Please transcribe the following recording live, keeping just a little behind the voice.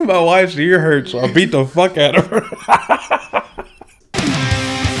My wife's ear hurts, so I beat the fuck out of her.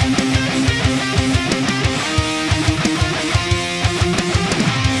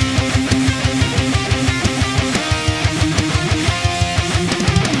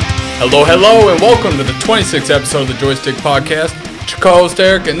 Hello, and welcome to the 26th episode of the Joystick Podcast. It's your co-host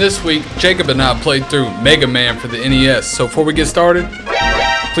Eric, and this week, Jacob and I played through Mega Man for the NES. So before we get started,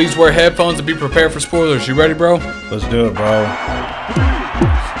 please wear headphones and be prepared for spoilers. You ready, bro? Let's do it, bro.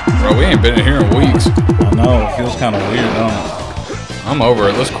 Bro, we ain't been in here in weeks. I know, it feels kind of weird, don't it? I'm over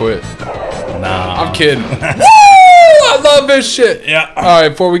it. Let's quit. Nah. I'm kidding. Woo! I love this shit. Yeah. All right,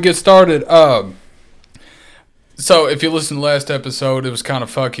 before we get started, so if you listened to the last episode, it was kind of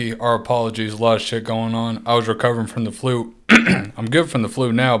fucky. Our apologies. A lot of shit going on. I was recovering from the flu. I'm good from the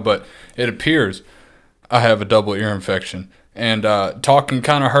flu now, but it appears I have a double ear infection. And talking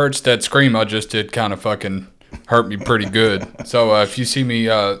kind of hurts. That scream I just did kind of fucking hurt me pretty good. So if you see me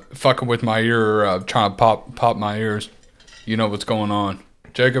fucking with my ear or trying to pop my ears, you know what's going on.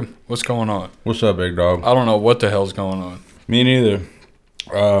 Jacob, what's going on? What's up, big dog? I don't know what the hell's going on. Me neither.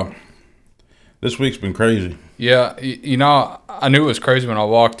 This week's been crazy. Yeah, you know, I knew it was crazy when I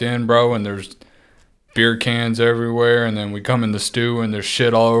walked in, bro, and there's beer cans everywhere, and then we come in the stew, and there's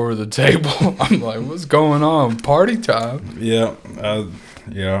shit all over the table. I'm like, what's going on? Party time. Yeah.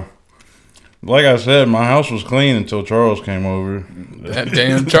 Like I said, my house was clean until Charles came over. That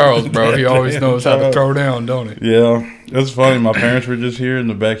damn Charles, bro. He always knows how to throw down, don't he? Yeah. It's funny. My parents were just here in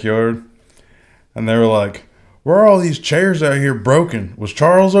the backyard, and they were like, where are all these chairs out here broken? Was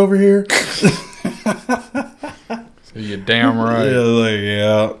Charles over here? So you're damn right.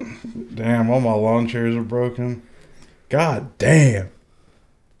 Yeah. Damn, all my lawn chairs are broken. God damn.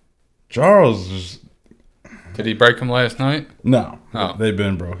 Charles is... Did he break them last night? No. Oh. They've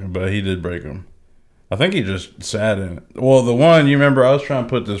been broken, but he did break them. I think he just sat in it. Well, the one, you remember, I was trying to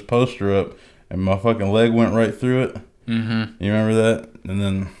put this poster up, and my fucking leg went right through it. Mm-hmm. You remember that? And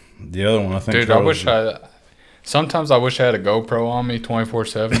then the other one, I think... Dude, Charles sometimes I wish I had a GoPro on me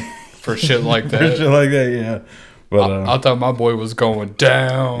 24/7 for shit like that. For shit like that, yeah. But, I thought my boy was going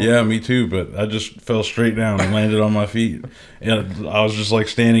down. Yeah, me too, but I just fell straight down and landed on my feet. And I was just like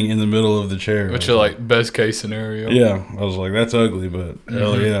standing in the middle of the chair. Which is like best case scenario. Yeah, I was like, that's ugly, but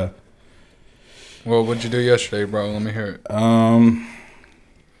hell yeah. Well, what'd you do yesterday, bro? Let me hear it.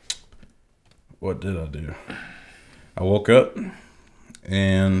 What did I do? I woke up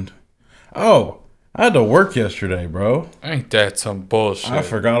and... I had to work yesterday, bro. Ain't that some bullshit? I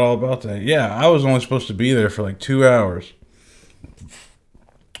forgot all about that. Yeah, I was only supposed to be there for like 2 hours.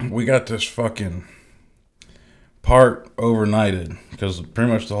 We got this fucking part overnighted because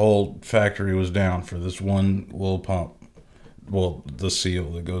pretty much the whole factory was down for this one little pump. Well, the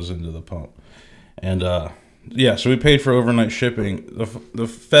seal that goes into the pump. And, so we paid for overnight shipping. The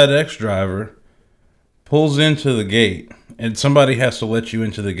FedEx driver pulls into the gate. And somebody has to let you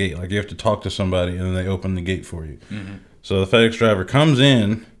into the gate. Like, you have to talk to somebody, and then they open the gate for you. Mm-hmm. So the FedEx driver comes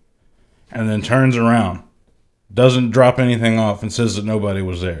in and then turns around, doesn't drop anything off, and says that nobody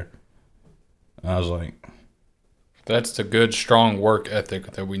was there. And I was like... That's the good, strong work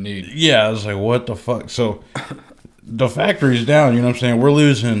ethic that we need. Yeah, I was like, what the fuck? So the factory's down, you know what I'm saying? We're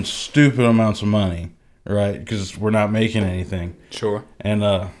losing stupid amounts of money, right? Because we're not making anything. Sure.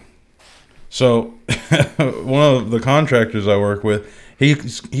 And, so, one of the contractors I work with,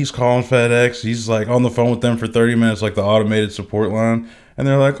 he's calling FedEx. He's like on the phone with them for 30 minutes, like the automated support line. And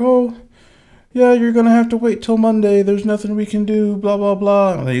they're like, oh, yeah, you're going to have to wait till Monday. There's nothing we can do, blah, blah,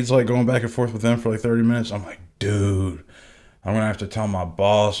 blah. And he's like going back and forth with them for like 30 minutes. I'm like, dude, I'm going to have to tell my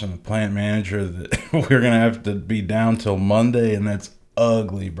boss and the plant manager that we're going to have to be down till Monday. And that's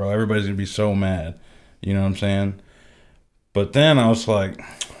ugly, bro. Everybody's going to be so mad. You know what I'm saying? But then I was like...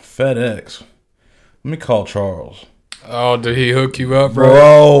 FedEx. Let me call Charles. Oh, did he hook you up, bro?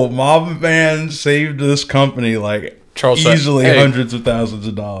 Bro, my man saved this company like Charles easily said, hundreds of thousands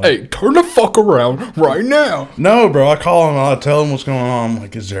of dollars. Hey, turn the fuck around right now. No, bro. I call him and I tell him what's going on. I'm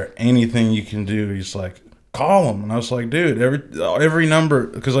like, is there anything you can do? He's like, call him. And I was like, dude, every number,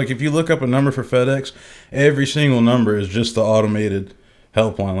 because like if you look up a number for FedEx, every single number is just the automated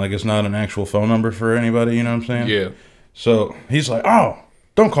helpline. Like it's not an actual phone number for anybody. You know what I'm saying? Yeah. So he's like, oh,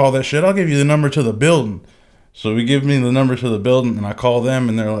 don't call that shit. I'll give you the number to the building. So we give me the number to the building, and I call them,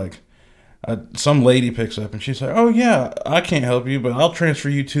 and they're like, some lady picks up, and she's like, oh, yeah, I can't help you, but I'll transfer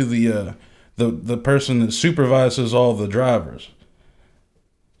you to the person that supervises all the drivers.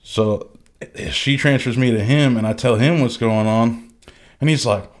 So she transfers me to him, and I tell him what's going on, and he's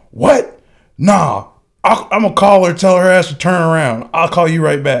like, what? Nah, I'm going to call her, tell her ass to turn around. I'll call you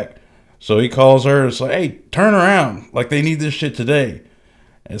right back. So he calls her, it's like, hey, turn around. Like, they need this shit today.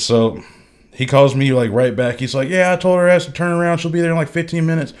 And so he calls me like right back. He's like, yeah, I told her ass to turn around. She'll be there in like 15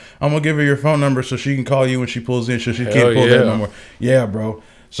 minutes. I'm going to give her your phone number so she can call you when she pulls in. So she can't pull that no more. Yeah, bro.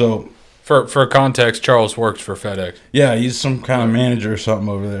 So for context, Charles works for FedEx. Yeah, he's some kind of manager or something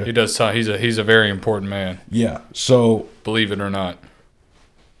over there. He does. He's a very important man. Yeah. So believe it or not,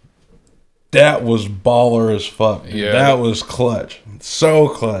 that was baller as fuck. Dude. Yeah, that was clutch. So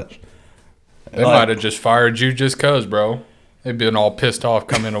clutch. They might have just fired you just cause, bro. They'd been all pissed off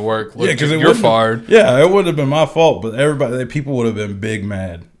coming to work. Look, yeah, because you're fired. Yeah, it wouldn't have been my fault, but people would have been big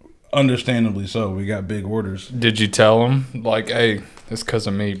mad. Understandably so. We got big orders. Did you tell them like, hey, it's because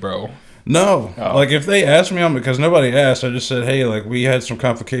of me, bro? No. Oh. Like if they asked me, because nobody asked, I just said, hey, like we had some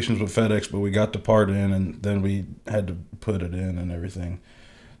complications with FedEx, but we got the part in, and then we had to put it in and everything.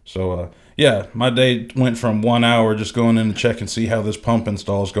 So yeah, my day went from 1 hour just going in to check and see how this pump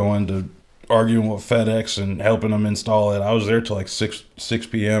install is going to arguing with FedEx and helping them install it. I was there till like 6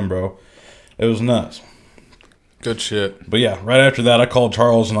 p.m., bro. It was nuts. Good shit. But yeah, right after that, I called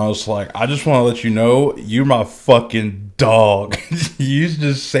Charles and I was like, I just want to let you know, you're my fucking dog. You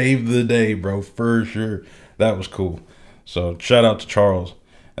just saved the day, bro, for sure. That was cool. So shout out to Charles.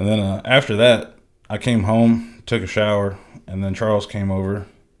 And then after that, I came home, took a shower, and then Charles came over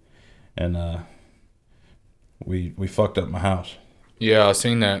and we fucked up my house. Yeah, I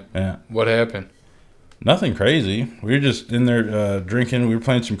seen that. Yeah. What happened? Nothing crazy. We were just in there drinking. We were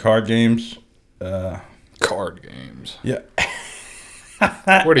playing some card games. Card games? Yeah.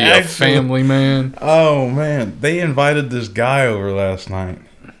 What are you, a family man? Oh, man. They invited this guy over last night.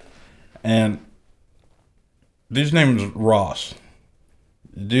 And his name was Ross.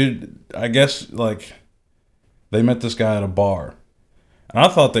 Dude, I guess, like, they met this guy at a bar. And I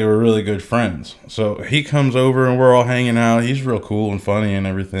thought they were really good friends. So he comes over and we're all hanging out. He's real cool and funny and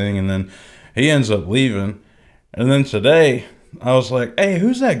everything. And then he ends up leaving. And then today, I was like, hey,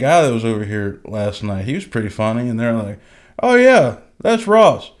 who's that guy that was over here last night? He was pretty funny. And they're like, oh, yeah, that's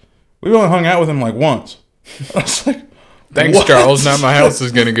Ross. We only hung out with him like once. I was like, thanks, what? Charles. Now my house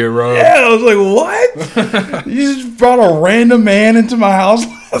is going to get robbed. Yeah, I was like, what? You just brought a random man into my house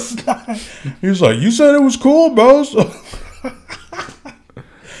last night. He was like, you said it was cool, bro. So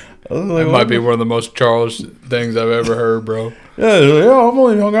Like, that might be one of the most Charles things I've ever heard, bro. Yeah, I've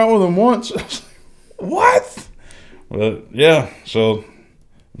only hung out with him once. I was like, what? But yeah, so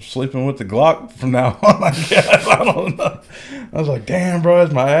I'm sleeping with the Glock from now on, I guess. I don't know. I was like, damn, bro,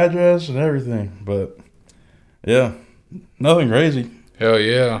 that's my address and everything. But yeah, nothing crazy. Hell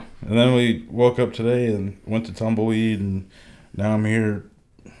yeah. And then we woke up today and went to Tumbleweed, and now I'm here.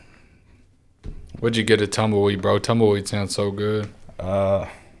 What'd you get at Tumbleweed, bro? Tumbleweed sounds so good.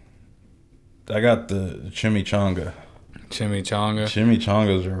 I got the chimichanga.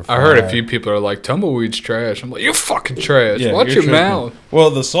 Chimichangas are fire. I heard a few people are like, Tumbleweed's trash. I'm like, you're fucking trash. Yeah, watch your mouth.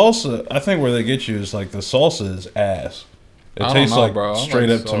 Well, the salsa, I think where they get you is like the salsa is ass. It tastes like straight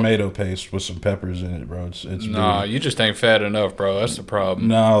up tomato paste with some peppers in it, bro. It's nah, you just ain't fat enough, bro. That's the problem.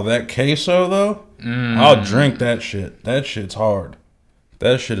 No, that queso though, I'll drink that shit. That shit's hard.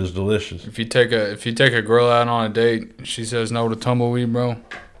 That shit is delicious. If you take a girl out on a date, she says no to Tumbleweed, bro.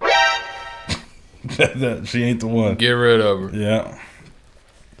 She ain't the one. Get rid of her. Yeah.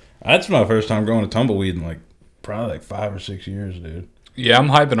 That's my first time going to Tumbleweed in probably 5 or 6 years, dude. Yeah, I'm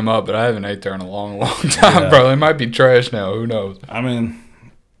hyping them up, but I haven't ate there in a long, long time, bro. They might be trash now. Who knows? I mean,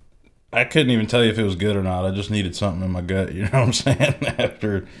 I couldn't even tell you if it was good or not. I just needed something in my gut, you know what I'm saying?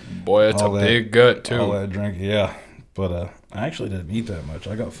 After boy, that's a big gut, too. All that drink, yeah. But I actually didn't eat that much.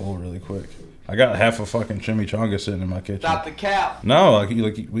 I got full really quick. I got half a fucking chimichanga sitting in my kitchen. Stop the cap. No,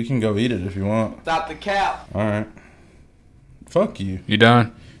 we can go eat it if you want. Stop the cap. All right. Fuck you. You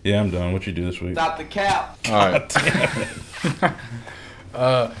done? Yeah, I'm done. What you do this week? Stop the cap. All right.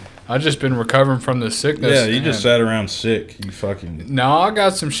 I just been recovering from the sickness. Yeah, you just sat around sick. You fucking. No, I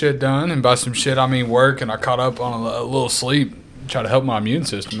got some shit done, and by some shit I mean work, and I caught up on a little sleep. Try to help my immune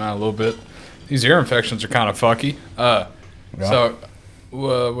system out a little bit. These ear infections are kind of fucky. Yeah. So.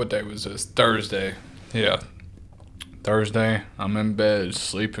 What day was this? Thursday. Yeah. Thursday. I'm in bed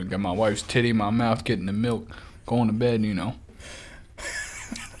sleeping. Got my wife's titty in my mouth, getting the milk. Going to bed, you know.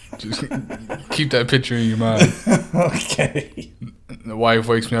 Just keep that picture in your mind. Okay. The wife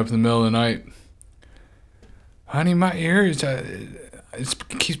wakes me up in the middle of the night. Honey, my ear is it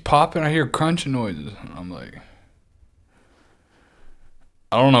keeps popping. I hear crunching noises. I'm like,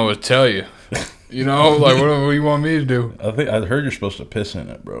 I don't know what to tell you. You know, like, what do you want me to do? I heard you're supposed to piss in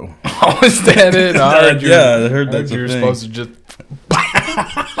it, bro. Oh, is that it? I heard that's you're supposed to just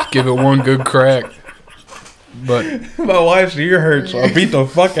give it one good crack. But my wife's ear hurts, so I beat the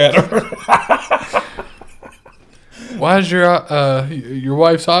fuck out of her. Why is your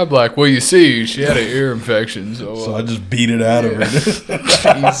wife's eye black? Well, you see, she had an ear infection, so I just beat it out of her.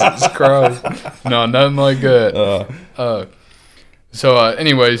 Jesus Christ. No, nothing like that.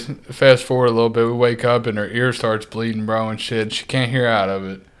 Anyways, fast forward a little bit. We wake up and her ear starts bleeding, bro, and shit. She can't hear out of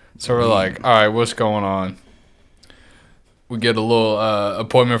it. So we're like, all right, what's going on? We get a little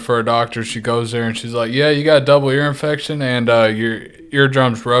appointment for a doctor. She goes there and she's like, yeah, you got a double ear infection and your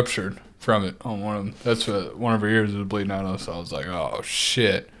eardrum's ruptured from it on one of them. That's what one of her ears was bleeding out of. So I was like, oh,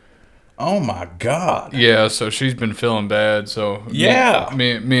 shit. Oh, my God. Yeah, so she's been feeling bad. So yeah.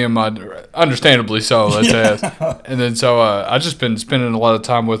 Me and my, understandably so, let's ask. And then so I just been spending a lot of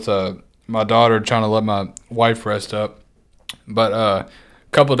time with my daughter trying to let my wife rest up. But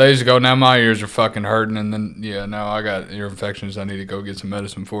couple of days ago, now my ears are fucking hurting, and then now I got ear infections I need to go get some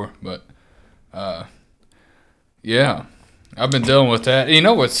medicine for. But I've been dealing with that. And you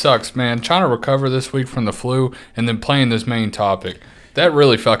know what sucks, man? Trying to recover this week from the flu and then playing this main topic. That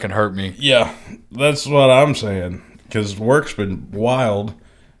really fucking hurt me. Yeah, that's what I'm saying. Because work's been wild.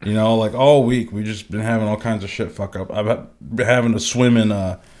 You know, like all week we just been having all kinds of shit fuck up. I've been having to swim in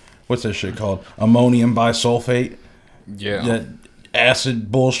what's that shit called? Ammonium bisulfate. Yeah. That acid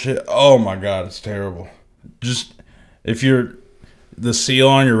bullshit. Oh my God, it's terrible. Just if the seal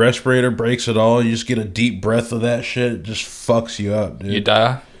on your respirator breaks at all, you just get a deep breath of that shit. It just fucks you up, dude. You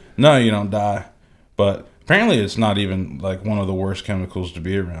die? No, you don't die. But apparently it's not even like one of the worst chemicals to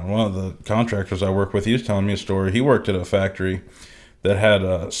be around. One of the contractors I work with, he was telling me a story. He worked at a factory that had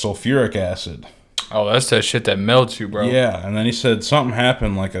sulfuric acid. Oh, that's that shit that melts you, bro. Yeah, and then he said something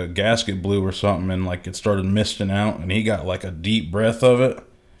happened, like a gasket blew or something, and like it started misting out, and he got like a deep breath of it,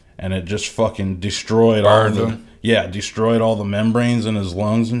 and it just fucking destroyed destroyed all the membranes in his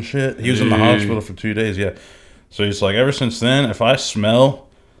lungs and shit. He was in the hospital for 2 days. Yeah, so he's like, ever since then, if I smell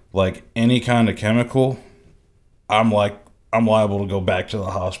like any kind of chemical, I'm liable to go back to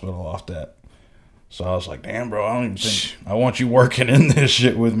the hospital off that. So I was like, damn, bro, I don't even think I want you working in this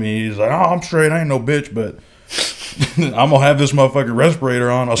shit with me. He's like, oh, I'm straight. I ain't no bitch, but I'm going to have this motherfucking respirator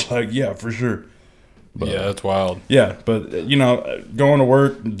on. I was like, yeah, for sure. But, yeah, that's wild. Yeah, but, going to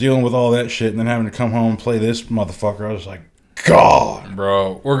work, dealing with all that shit, and then having to come home and play this motherfucker, I was like, God.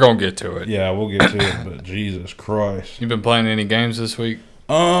 Bro, we're going to get to it. Yeah, we'll get to it, but Jesus Christ. You been playing any games this week?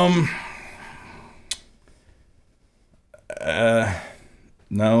 No.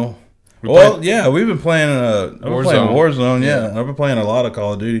 Yeah, we've been playing Warzone. Yeah, I've been playing a lot of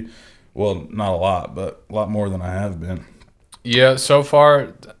Call of Duty. Well, not a lot, but a lot more than I have been. Yeah, so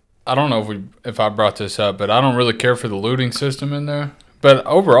far, I don't know if I brought this up, but I don't really care for the looting system in there. But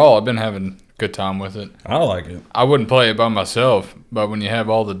overall, I've been having a good time with it. I like it. I wouldn't play it by myself, but when you have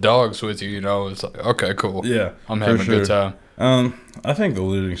all the dogs with you, it's like, okay, cool. Yeah, I'm having a good time. I think the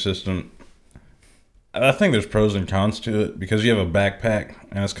looting system, I think there's pros and cons to it because you have a backpack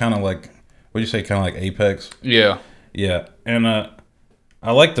and it's kind of like, what do you say, kind of like Apex? Yeah. Yeah. And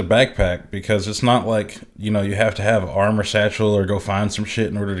I like the backpack because it's not like, you have to have an armor satchel or go find some shit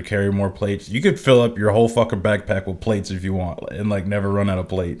in order to carry more plates. You could fill up your whole fucking backpack with plates if you want and like never run out of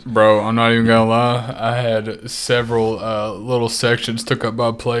plates. Bro, I'm not even gonna lie. I had several little sections took up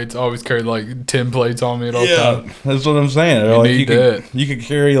by plates. I always carried like 10 plates on me at all time. That's what I'm saying. You could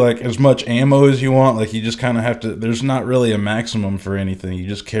carry like as much ammo as you want. Like you just kind of have to, there's not really a maximum for anything. You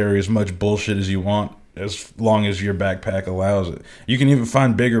just carry as much bullshit as you want, as long as your backpack allows it. You can even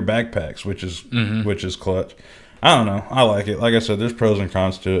find bigger backpacks, which is clutch. I don't know. I like it. Like I said, there's pros and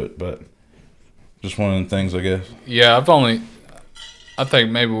cons to it, but just one of the things, I guess. Yeah, I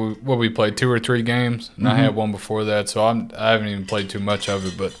think maybe we played 2 or 3 games, and I had one before that, so I haven't even played too much of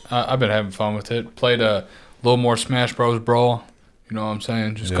it, but I've been having fun with it. Played a little more Smash Bros. Brawl, you know what I'm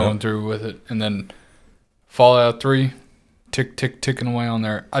saying? Just going through with it. And then Fallout 3, ticking away on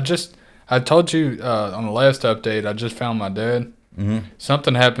there. I told you on the last update, I just found my dad. Mm-hmm.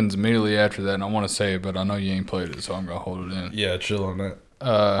 Something happens immediately after that, and I want to say it, but I know you ain't played it, so I'm going to hold it in. Yeah, chill on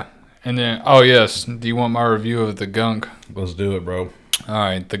that. And then, oh, yes, do you want my review of the Gunk? Let's do it, bro. All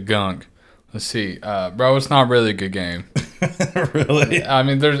right, the Gunk. Let's see. Bro, it's not really a good game. Really? I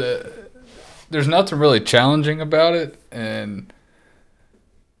mean, there's nothing really challenging about it, and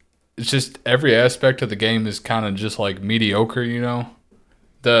it's just every aspect of the game is kind of just like mediocre,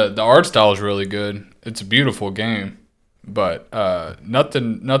 The art style is really good. It's a beautiful game, but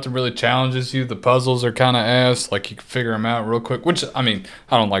nothing really challenges you. The puzzles are kind of ass. Like you can figure them out real quick. Which I mean,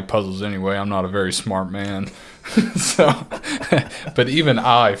 I don't like puzzles anyway. I'm not a very smart man, so. But even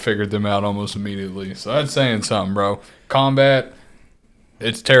I figured them out almost immediately. So that's saying something, bro. Combat,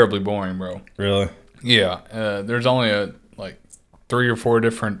 it's terribly boring, bro. Really? Yeah. There's only like 3 or 4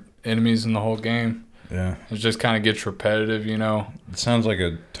 different enemies in the whole game. Yeah. It just kind of gets repetitive, you know. It sounds like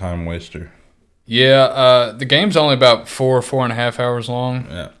a time waster. Yeah, the game's only about 4.5 hours long.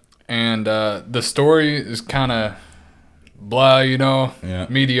 Yeah. And the story is kind of blah, you know, Yeah.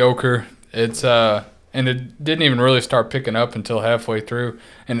 mediocre. It's and it didn't even really start picking up until halfway through.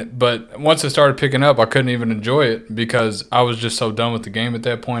 But once it started picking up, I couldn't even enjoy it because I was just so done with the game at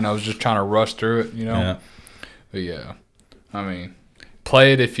that point. I was just trying to rush through it, you know. Yeah. But yeah, I mean,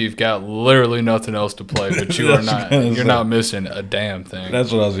 play it if you've got literally nothing else to play, but you are not you're not missing a damn thing.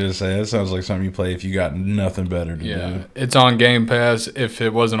 That's what I was gonna say. That sounds like something you play if you got nothing better to Yeah, do. it's on Game Pass. If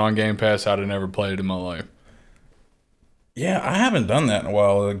it wasn't on Game Pass, I'd have never played it in my life. Yeah, I haven't done that in a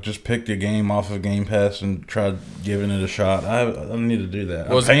while. Like, just picked a game off of Game Pass and tried giving it a shot. I need to do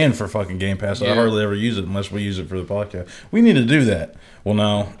that. I'm paying for fucking Game Pass. Yeah. I hardly ever use it unless we use it for the podcast. We need to do that. Well,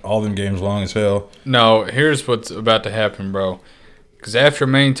 no, all them games long as hell. No, here's what's about to happen, bro. Because after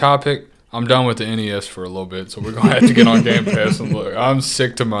main topic, I'm done with the NES for a little bit, so we're gonna have to get on Game Pass and look. I'm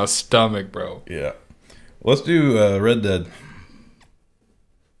sick to my stomach, bro. Yeah, let's do Red Dead.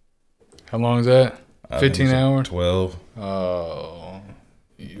 How long is that? 15 hours? 12. Oh,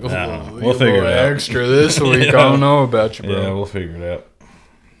 We'll figure it out. Extra this week. Yeah. I don't know about you, bro. Yeah, we'll figure it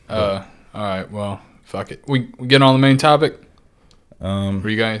out. All right. Well, fuck it. We get on the main topic. Or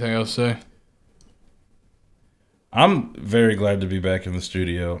you got anything else to say? I'm very glad to be back in the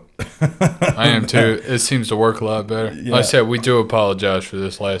studio. I am too. It seems to work a lot better. Yeah. Like I said, we do apologize for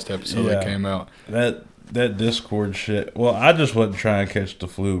this last episode that came out. That Discord shit. Well, I just wasn't trying to catch the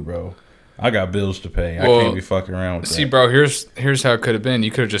flu, bro. I got bills to pay. I can't be fucking around with that. See, bro, here's how it could have been.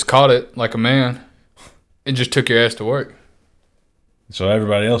 You could have just caught it like a man and just took your ass to work. So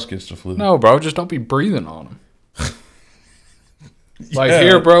everybody else gets the flu. No, bro, just don't be breathing on them. Like, Yeah.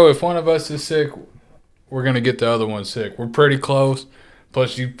 here, bro, if one of us is sick, we're going to get the other one sick. We're pretty close.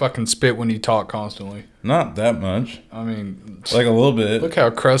 Plus, you fucking spit when you talk constantly. Not that much. I mean, Like a little bit. look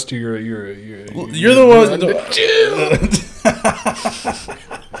how crusty you're the one.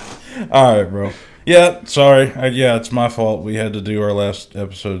 All right, bro. Yeah, sorry. It's my fault. We had to do our last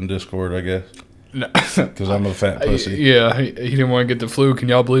episode in Discord, I guess. No. Because I'm a fat pussy. Yeah, he didn't want to get the flu. Can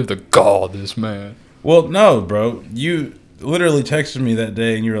y'all believe the gall of this man? Well, no, bro. You literally texted me that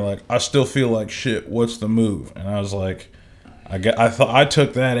day, and you were like, "I still feel like shit. What's the move?" And I was like, I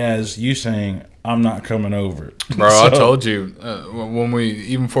took that as you saying I'm not coming over. Bro, I told you when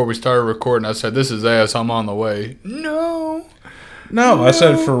even before we started recording, I said, "This is ass. I'm on the way." No, I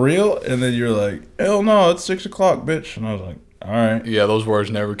said for real, and then you're like, "Hell no, it's 6 o'clock, bitch." And I was like, "All right." Yeah, those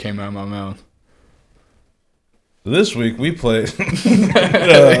words never came out of my mouth. This week we played.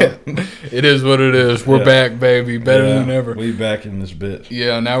 It is what it is. We're back, baby. Better than ever. We back in this bitch.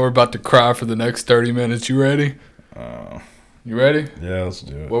 Yeah, now we're about to cry for the next 30 minutes. You ready? You ready? Yeah, let's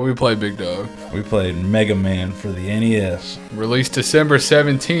do it. What we play, big dog? We played Mega Man for the NES. Released December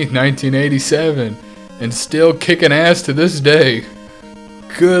 17th, 1987. And still kicking ass to this day.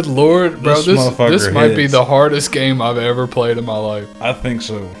 Good Lord, bro. This might be the hardest game I've ever played in my life. I think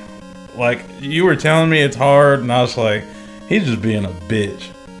so. Like, you were telling me it's hard, and I was like, he's just being a bitch.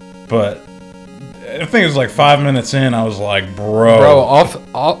 But I think it was like 5 minutes in, I was like, bro,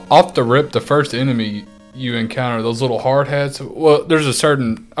 off the rip, the first enemy you encounter, those little hard hats. Well, there's a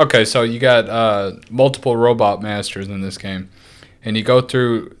certain... Okay, so you got multiple robot masters in this game. And you go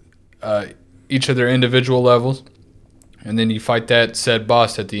through each of their individual levels. And then you fight that said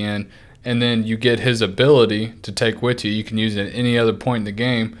boss at the end. And then you get his ability to take with you. You can use it at any other point in the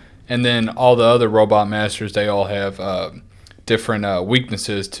game. And then all the other robot masters, they all have different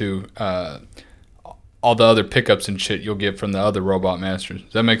weaknesses to all the other pickups and shit you'll get from the other robot masters.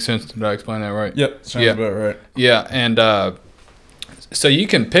 Does that make sense? Did I explain that right? Yep, sounds about right. Yeah, and so you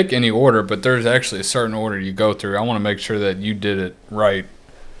can pick any order, but there's actually a certain order you go through. I want to make sure that you did it right.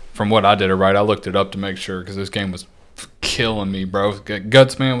 From what I did it right, I looked it up to make sure because this game was killing me, bro.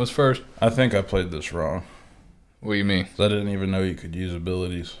 Gutsman was first. I think I played this wrong. What do you mean? I didn't even know you could use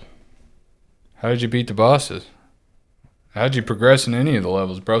abilities. How did you beat the bosses? How did you progress in any of the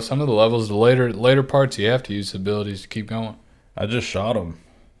levels, bro? Some of the levels, the later parts, you have to use abilities to keep going. I just shot him.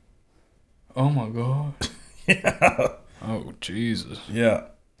 Oh my god. Yeah. Oh Jesus. Yeah,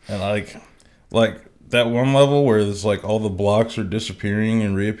 and like that one level where it's like all the blocks are disappearing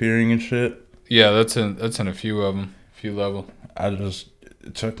and reappearing and shit. Yeah, that's in a few of them, few levels.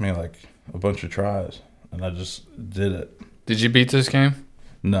 It took me like a bunch of tries, and I just did it. Did you beat this game?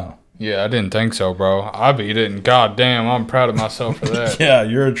 No. Yeah, I didn't think so, bro. I beat it, and goddamn, I'm proud of myself for that. Yeah,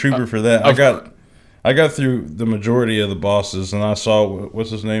 you're a trooper for that. I got through the majority of the bosses, and I saw what's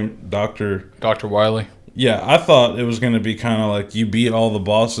his name, Dr. Wiley. Yeah, I thought it was going to be kind of like you beat all the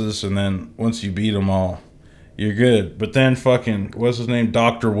bosses, and then once you beat them all, you're good. But then fucking, what's his name?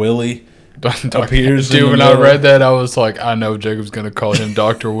 Dr. Willie appears in Dude, the when I middle. read that, I was like, I know Jacob's going to call him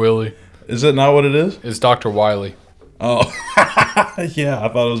Dr. Willie. Is it not what it is? It's Dr. Wiley. Oh, yeah, I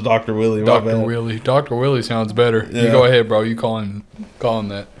thought it was Dr. Willie. My Dr. bad. Willie. Dr. Willie sounds better. Yeah. You go ahead, bro. You call him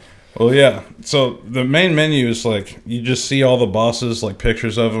that. Well, yeah. So the main menu is like you just see all the bosses, like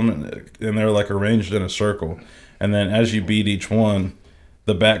pictures of them, and they're like arranged in a circle. And then as you beat each one,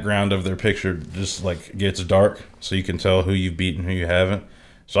 the background of their picture just like gets dark, so you can tell who you've beaten, who you haven't.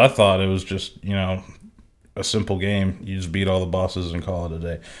 So I thought it was just a simple game. You just beat all the bosses and call it a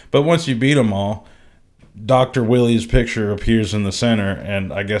day. But once you beat them all, Dr. Willie's picture appears in the center,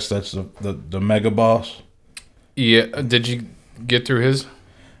 and I guess that's the mega boss. Yeah. Did you get through his?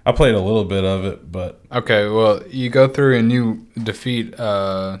 I played a little bit of it, but Okay, well, you go through and you defeat.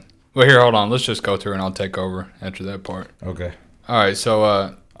 Well, here, hold on. Let's just go through and I'll take over after that part. okay. All right,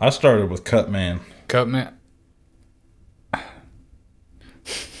 so I started with Cutman. Cutman.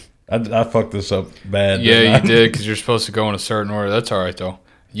 I fucked this up bad. Yeah, didn't you I? did because you're supposed to go in a certain order. That's all right though.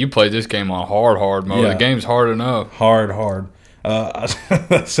 You played this game on hard mode. Yeah. The game's hard enough. Hard. I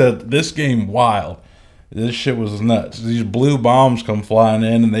said this game wild. This shit was nuts. These blue bombs come flying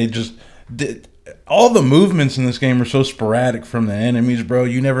in, and they just did. All the movements in this game are so sporadic from the enemies, bro.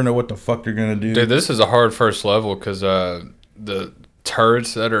 You never know what the fuck they're gonna do. Dude, this is a hard first level because the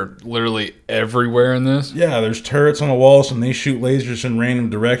turrets that are literally everywhere in this. Yeah, there's turrets on the walls, and they shoot lasers in random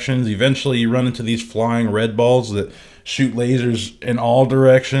directions. Eventually, you run into these flying red balls that shoot lasers in all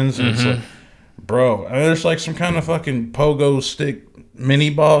directions. And it's like, bro, I mean, there's like some kind of fucking pogo stick mini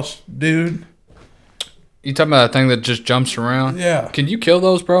boss dude. You talking about that thing that just jumps around? Yeah. Can you kill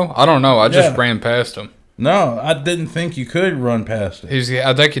those, bro? I don't know. I just Yeah. ran past him. No, I didn't think you could run past it.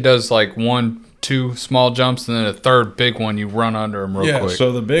 I think he does like 1, 2 small jumps, and then a third big one. You run under him real quick.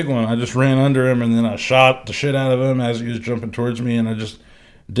 So the big one, I just ran under him, and then I shot the shit out of him as he was jumping towards me, and I just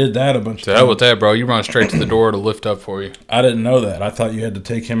did that a bunch To of hell times. with that, bro. You run straight to the door to lift up for you. I didn't know that. I thought you had to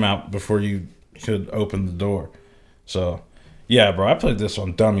take him out before you could open the door. So, yeah, bro, I played this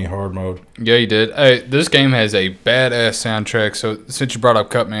on dummy hard mode. Yeah, you did. Hey, this game has a badass soundtrack. So since you brought up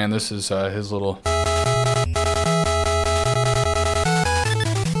Cutman, this is his little.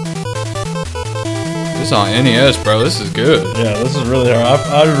 This is on NES, bro. This is good. Yeah, this is really hard.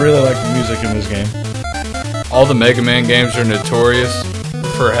 I really like the music in this game. All the Mega Man games are notorious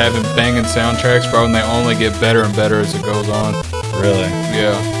for having banging soundtracks, bro, and they only get better and better as it goes on. Really.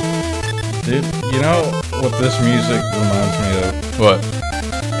 Yeah. Dude, you know what this music reminds me of?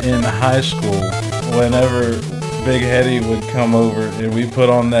 What? In high school, whenever Big Hetty would come over and we put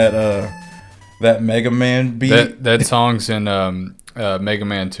on that Mega Man beat. That song's in Mega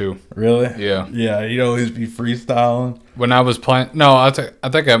Man 2. Really? Yeah. Yeah, you'd always be freestyling. When I was playing, no, I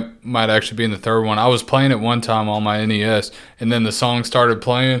think I might actually be in the third one. I was playing it one time on my NES, and then the song started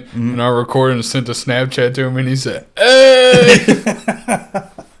playing, and I recorded and sent a Snapchat to him, and he said, "Hey!"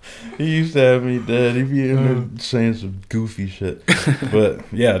 He used to have me dead. He'd be in there saying some goofy shit. But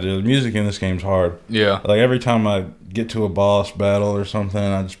yeah, dude, the music in this game's hard. Yeah. Like every time I get to a boss battle or something,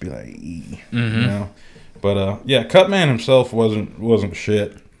 I just be like, you know. But yeah, Cutman himself wasn't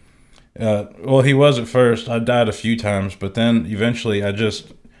shit. Well, he was at first. I died a few times, but then eventually I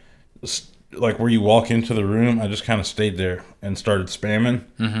just like where you walk into the room, I just kind of stayed there and started spamming.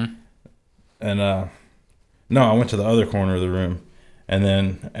 And no, I went to the other corner of the room, and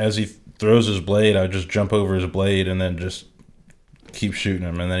then as he throws his blade, I just jump over his blade and then just keep shooting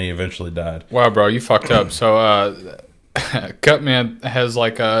him, and then he eventually died. Wow, bro, you fucked up. So, Cutman has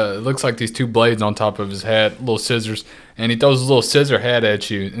like it looks like these two blades on top of his head, little scissors, and he throws a little scissor head at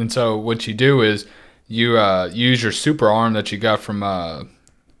you. And so what you do is you use your super arm that you got from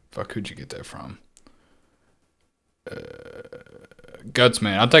who'd you get that from?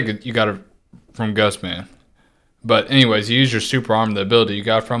 Gutsman. I think you got it from Gutsman. But anyways, you use your super arm, the ability you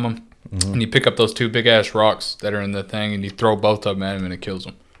got from him, and you pick up those two big ass rocks that are in the thing, and you throw both of them at him, and it kills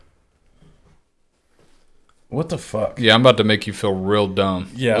him. What the fuck? Yeah, I'm about to make you feel real dumb.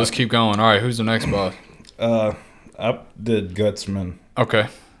 Yeah. Let's keep going. All right, who's the next boss? I did Gutsman. Okay.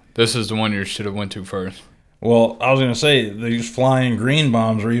 This is the one you should have went to first. Well, I was gonna say these flying green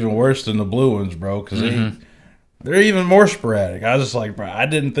bombs are even worse than the blue ones, bro, because they're even more sporadic. I was just like, bro, I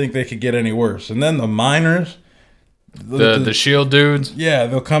didn't think they could get any worse. And then the miners, The shield dudes? yeah,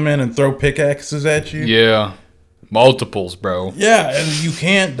 they'll come in and throw pickaxes at you. Yeah. Multiples, bro. Yeah, and you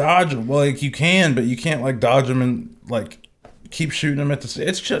can't dodge them. Well, like you can, but you can't like dodge them and like keep shooting them at the.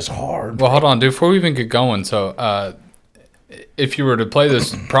 It's just hard. Well, hold on, dude. Before we even get going, so if you were to play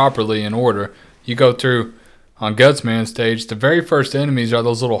this properly in order, You go through on Gutsman stage, the very first enemies are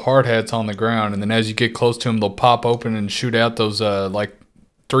those little hard hats on the ground, and then as you get close to them, they'll pop open and shoot out those like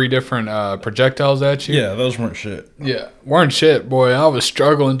 3 different projectiles at you. Yeah, those weren't shit. Yeah, weren't shit, boy. I was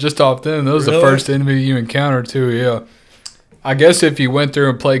struggling just off them. That was the first enemy you encountered too. Yeah, I guess if you went through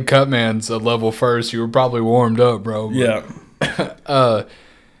and played Cutman's level first, you were probably warmed up, bro. But, Yeah.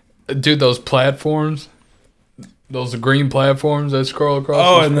 Dude, those platforms, those green platforms that scroll across.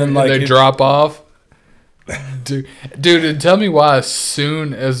 Oh, the and then screen, like they drop off. Dude, and tell me why as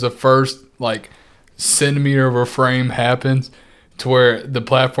soon as the first like centimeter of a frame happens to where the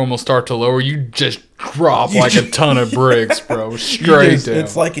platform will start to lower, you just drop like a ton of bricks, bro. Straight down.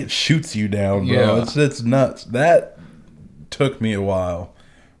 It's like it shoots you down, bro. Yeah. It's nuts. That took me a while.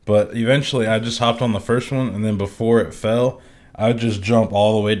 But eventually I just hopped on the first one, and then before it fell, I would just jump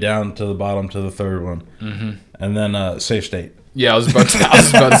all the way down to the bottom to the third one. Mm-hmm. And then save state. Yeah, I was about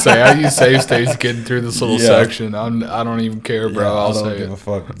to say, I use save states getting through this little section. I don't even care, bro. Yeah, I'll I don't say give it. a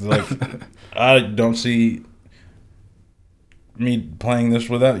fuck. Like, I don't see me playing this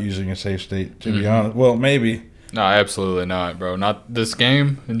without using a save state, to be honest. Well, maybe. No, absolutely not, bro. Not this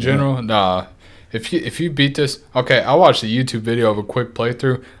game in general. Yeah. Nah. If you beat this, okay, I watched a YouTube video of a quick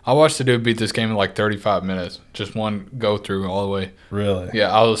playthrough. I watched the dude beat this game in like 35 minutes. Just one go through all the way. Really?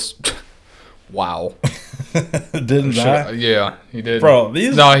 Yeah, I was... Wow. Didn't die? Yeah, he did. Bro,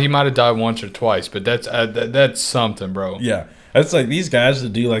 No, he might have died once or twice, but that's something, bro. Yeah. That's like these guys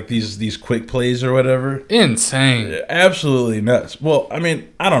that do like these quick plays or whatever. Insane. Absolutely nuts. Well, I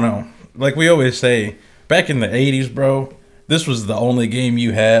mean, I don't know. Like we always say, back in the 80s, bro, this was the only game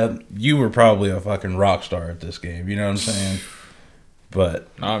you had. You were probably a fucking rock star at this game. You know what I'm saying?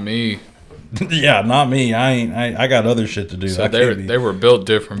 But not me. Yeah, not me. I got other shit to do. So they were built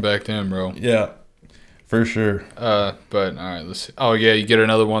different back then, bro. Yeah, for sure. But all right, let's see. Oh yeah, you get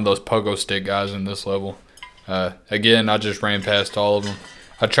another one of those pogo stick guys in this level. Again, I just ran past all of them.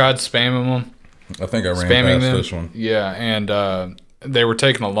 I tried spamming them. I think I ran past this one. Yeah, and they were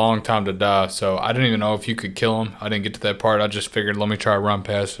taking a long time to die, so I didn't even know if you could kill them. I didn't get to that part. I just figured, let me try to run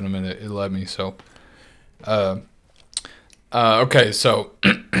past them, and it let me. So, okay, so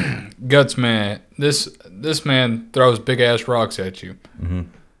Guts man, this man throws big ass rocks at you. Mm-hmm.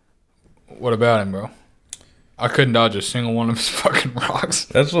 What about him, bro? I couldn't dodge a single one of his fucking rocks.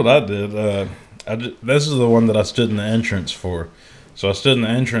 That's what I did. This is the one that I stood in the entrance for. So I stood in the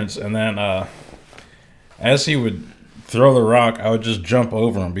entrance, and then as he would throw the rock, I would just jump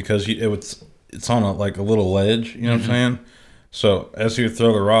over him because it's on a little ledge. You know what I'm saying? So as he would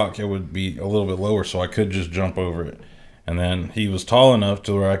throw the rock, it would be a little bit lower, so I could just jump over it. And then he was tall enough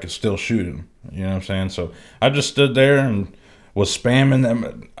to where I could still shoot him. You know what I'm saying? So I just stood there and was spamming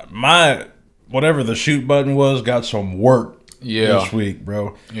them. My whatever the shoot button was got some work this week,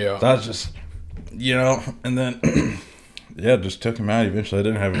 bro. Yeah. So I was just, and then just took him out. Eventually, I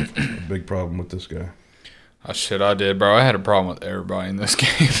didn't have a big problem with this guy. Oh, shit, I did, bro. I had a problem with everybody in this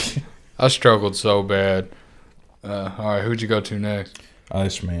game. I struggled so bad. All right, who'd you go to next?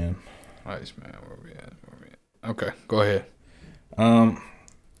 Iceman. Iceman, where we at? Okay, go ahead.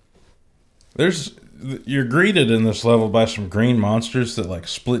 You're greeted in this level by some green monsters that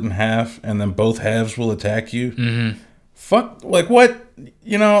split in half, and then both halves will attack you. Mm-hmm. Fuck, what?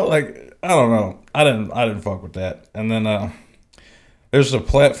 I don't know. I didn't fuck with that. And then there's a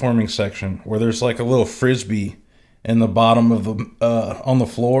platforming section where there's a little frisbee in the bottom of the on the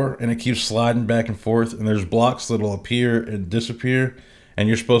floor, and it keeps sliding back and forth. And there's blocks that'll appear and disappear, and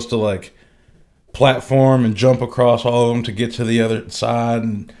you're supposed to platform and jump across all of them to get to the other side.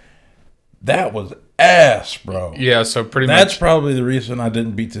 And that was ass, bro. Yeah, so that's probably the reason I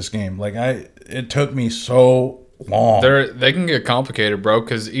didn't beat this game. It took me so long. They can get complicated, bro,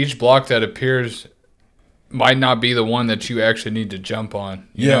 because each block that appears might not be the one that you actually need to jump on.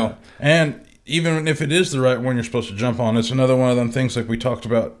 You know? And even if it is the right one you're supposed to jump on, it's another one of them things like we talked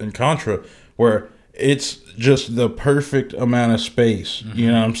about in Contra, where it's just the perfect amount of space. Mm-hmm.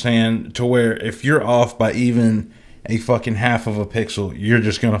 You know what I'm saying? To where if you're off by even a fucking half of a pixel, you're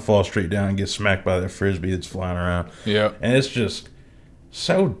just going to fall straight down and get smacked by that frisbee that's flying around. Yeah. And it's just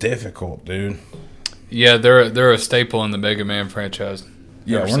so difficult, dude. Yeah, they're a staple in the Mega Man franchise.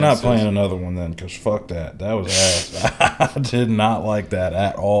 Yeah, we're not playing another one then, because fuck that. That was ass. I did not like that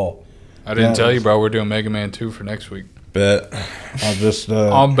at all. I didn't tell you, bro. We're doing Mega Man 2 for next week. Bet. I'll just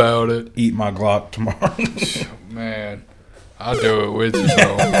I'm about it. Eat my Glock tomorrow. Man, I'll do it with you,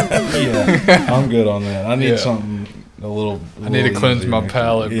 bro. Yeah, I'm good on that. I need something a little. I need to cleanse my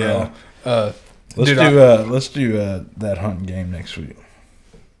palate, bro. Yeah. Let's do that hunting game next week.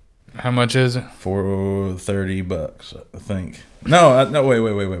 How much is it? For $30, I think. No,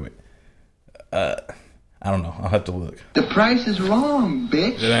 wait. I don't know. I'll have to look. The price is wrong,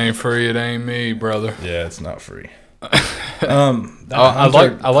 bitch. It ain't free. It ain't me, brother. Yeah, it's not free.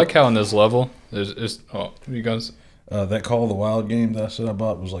 I like how in this level there's you guys. That Call of the Wild game that I said I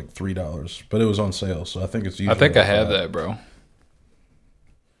bought was like $3, but it was on sale, so I think it's usually. I think I like have $5. that, bro.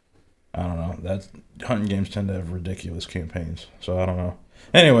 I don't know. That hunting games tend to have ridiculous campaigns, so I don't know.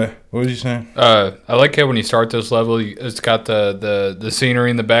 Anyway, what was you saying? I like how when you start this level, it's got the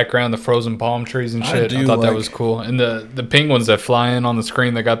scenery in the background, the frozen palm trees and shit. I thought that was cool, and the penguins that fly in on the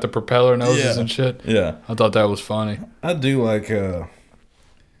screen, they got the propeller noses and shit. Yeah, I thought that was funny. I do like the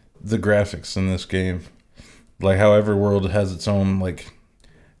graphics in this game, like how every world has its own like.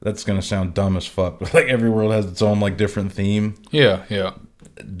 That's gonna sound dumb as fuck, but like every world has its own like different theme. Yeah, yeah.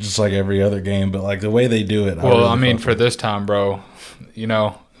 Just like every other game, but like the way they do it. Well, really I mean, for this time, bro, you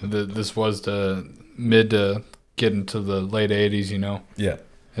know, this was the mid to get into the late 80s, you know? Yeah.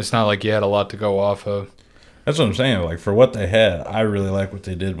 It's not like you had a lot to go off of. That's what I'm saying. Like, for what they had, I really like what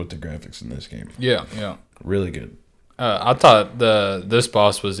they did with the graphics in this game. Yeah, yeah. Really good. I thought this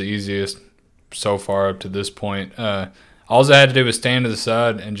boss was the easiest so far up to this point. All I had to do was stand to the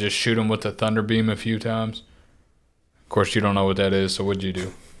side and just shoot him with the thunder beam a few times. Of course, you don't know what that is, so what'd you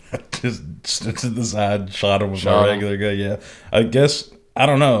do? Just stood to the side, shot him with my regular gun. Yeah, I guess I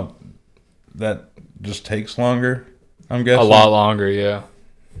don't know. That just takes longer. I'm guessing a lot longer. Yeah,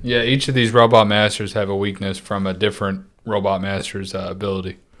 yeah. Each of these robot masters have a weakness from a different robot master's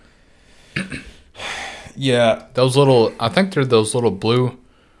ability. Yeah, I think they're those little blue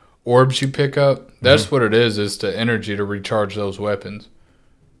orbs you pick up. That's what it is the energy to recharge those weapons.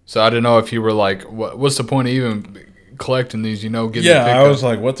 So I didn't know if you were like, what's the point of even collecting these, you know? I was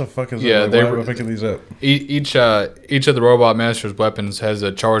like, what the fuck is that? Like, why am I picking these up? Each of the Robot Master's weapons has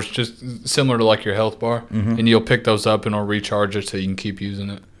a charge just similar to like your health bar, and you'll pick those up and it'll recharge it so you can keep using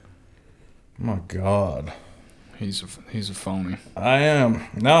it. Oh my God. He's a phony. I am.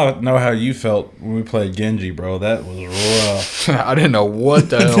 Now I know how you felt when we played Genji, bro. That was rough. I didn't know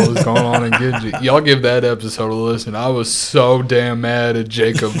what the hell was going on in Genji. Y'all give that episode a listen. I was so damn mad at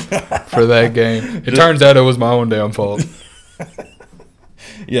Jacob for that game. It turns out it was my own damn fault.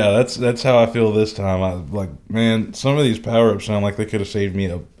 Yeah, that's how I feel this time. I like, man, some of these power-ups sound like they could have saved me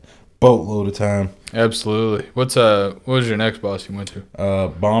a boatload of time. Absolutely. What was your next boss you went to?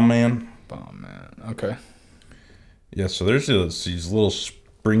 Bomb Man. Bomb Man. Okay. Yeah, so there's these little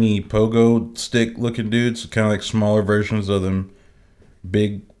springy pogo stick looking dudes, kind of like smaller versions of them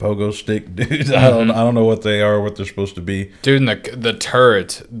big pogo stick dudes. I don't know what they are, what they're supposed to be. Dude, and the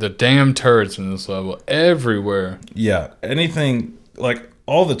turrets, the damn turrets in this level, everywhere. Yeah, anything, like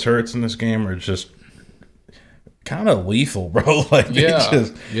all the turrets in this game are just kind of lethal, bro. Like,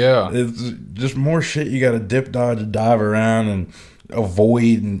 it's just more shit you got to dip, dodge, and dive around and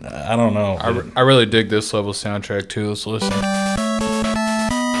avoid, and I don't know. I really dig this level soundtrack too. Let's listen.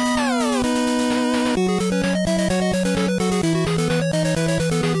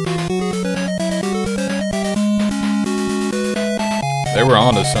 They were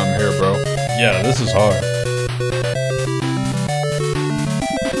onto something here, bro. Yeah, this is hard.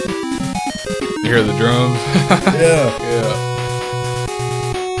 You hear the drums? Yeah. Yeah.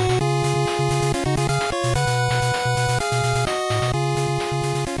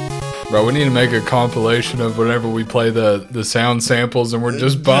 Bro, we need to make a compilation of whenever we play the sound samples and we're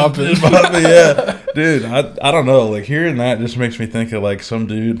just bopping. Yeah. Dude, I don't know. Like, hearing that just makes me think of, like, some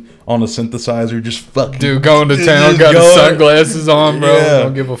dude on a synthesizer just fucking... Dude, going to town, got his sunglasses on, bro. Yeah.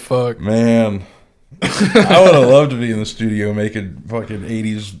 Don't give a fuck. Man. I would have loved to be in the studio making fucking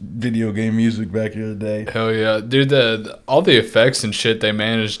 80s video game music back in the day. Hell yeah. Dude, all the effects and shit they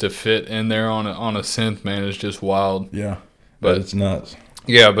managed to fit in there on a synth, man, is just wild. Yeah. But it's nuts.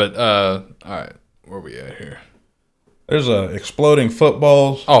 Yeah, but, all right, where we at here? There's exploding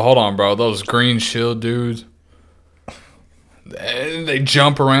footballs. Oh, hold on, bro. Those green shield dudes. They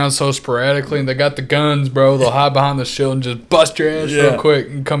jump around so sporadically, and they got the guns, bro. They'll hide behind the shield and just bust your ass real quick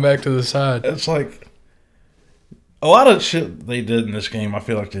and come back to the side. It's like a lot of shit they did in this game, I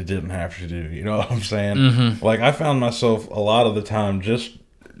feel like they didn't have to do. You know what I'm saying? Mm-hmm. Like, I found myself a lot of the time just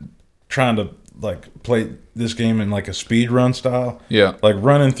trying to, like, play this game in, like, a speed run style. Yeah. Like,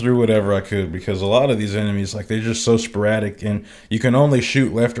 running through whatever I could, because a lot of these enemies, like, they're just so sporadic, and you can only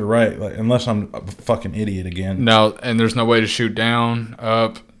shoot left or right, like, unless I'm a fucking idiot again. No, and there's no way to shoot down,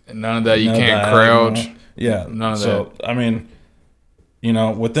 up, none of that. You can't crouch. Yeah. None of that. So, I mean, you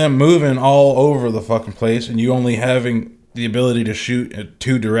know, with them moving all over the fucking place, and you only having the ability to shoot in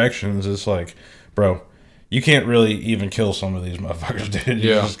two directions, it's like, bro, you can't really even kill some of these motherfuckers, dude.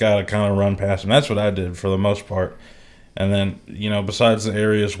 You just gotta kind of run past them. That's what I did for the most part. And then, besides the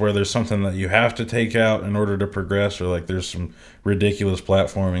areas where there's something that you have to take out in order to progress, or like there's some ridiculous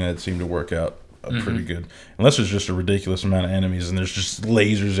platforming that seemed to work out pretty good. Unless there's just a ridiculous amount of enemies and there's just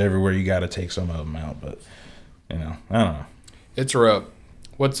lasers everywhere, you got to take some of them out. But, I don't know. It's rough.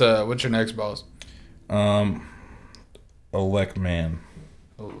 What's your next boss? Elect Man.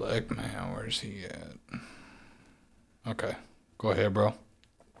 Elect Man, where's he at? Okay, go ahead, bro.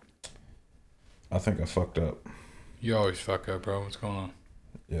 I think I fucked up. You always fuck up, bro. What's going on?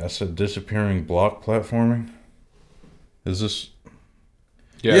 Yeah, I said disappearing block platforming. Is this?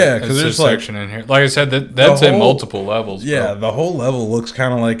 Yeah, because there's there's a like section in here. Like I said, that's in multiple levels. Yeah, bro. the whole level looks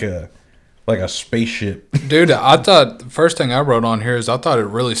kind of like a spaceship. Dude, I thought the first thing I wrote on here is I thought it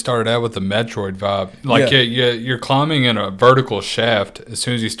really started out with the Metroid vibe. Like, you're climbing in a vertical shaft as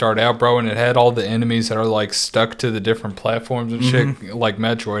soon as you start out, bro, and it had all the enemies that are, like, stuck to the different platforms and shit, like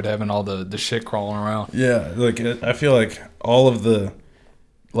Metroid having all the shit crawling around. Yeah, like I feel like all of the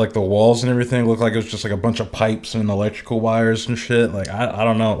walls and everything look like it was just like a bunch of pipes and electrical wires and shit. Like I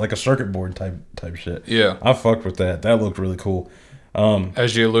don't know, like a circuit board type shit. Yeah. I fucked with that. That looked really cool.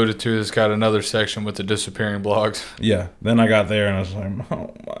 As you alluded to, it's got another section with the disappearing blocks. Yeah. Then I got there and I was like,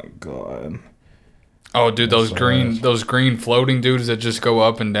 oh my god. Oh, dude, those green floating dudes that just go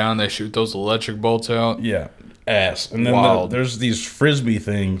up and down, they shoot those electric bolts out. Yeah, ass. And then there's these frisbee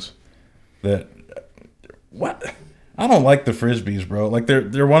things that what? I don't like the frisbees, bro. Like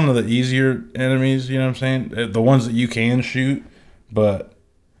they're one of the easier enemies, you know what I'm saying? The ones that you can shoot, but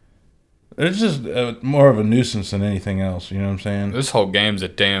it's just more of a nuisance than anything else, you know what I'm saying? This whole game's a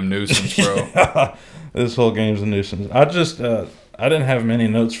damn nuisance, bro. This whole game's a nuisance. I just I didn't have many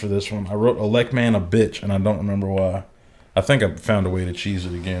notes for this one. I wrote Elect Man a bitch, and I don't remember why. I think I found a way to cheese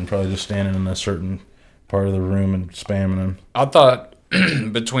it again. Probably just standing in a certain part of the room and spamming him. I thought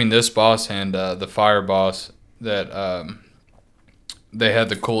between this boss and the fire boss that they had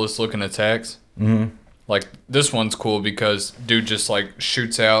the coolest looking attacks. Mm-hmm. Like, this one's cool because dude just, like,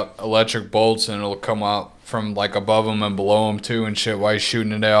 shoots out electric bolts and it'll come out from, like, above him and below him, too, and shit while he's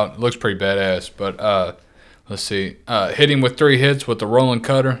shooting it out. It looks pretty badass. But, let's see. Hit him with 3 hits with the rolling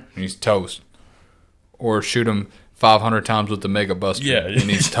cutter, and he's toast. Or shoot him 500 times with the Mega Buster, and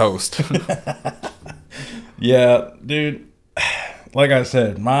he's toast. Yeah, dude. Like I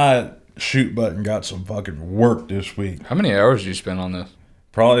said, my shoot button got some fucking work this week. How many hours did you spend on this?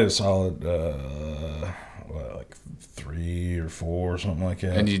 Probably a solid, like 3 or 4 or something like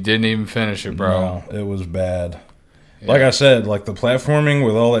that. And you didn't even finish it, bro. No, it was bad. Yeah. Like I said, like the platforming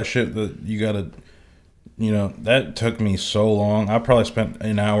with all that shit that you gotta, that took me so long. I probably spent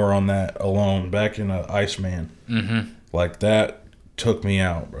an hour on that alone back in Iceman. Mm-hmm. Like that took me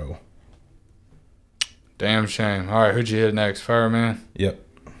out, bro. Damn shame. All right, who'd you hit next? Fireman? Yep.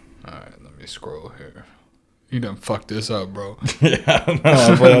 All right, let me scroll here. You done fucked this up, bro. Yeah,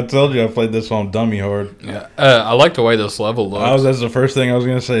 I told you I played this on dummy hard. Yeah, I like the way this level looks. That's the first thing I was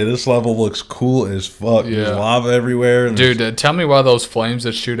gonna say. This level looks cool as fuck. Yeah. There's lava everywhere. Dude, tell me why those flames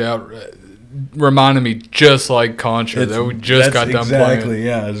that shoot out reminded me just like Contra. That we just got done playing.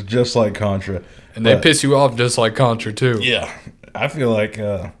 Yeah, it's just like Contra. And they piss you off just like Contra, too. Yeah. I feel like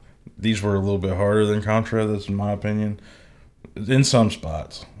these were a little bit harder than Contra, that's in my opinion. In some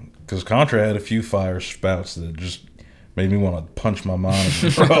spots. Because Contra had a few fire spouts that just made me want to punch my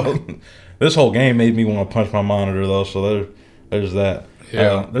monitor, bro. This whole game made me want to punch my monitor, though, so there's that.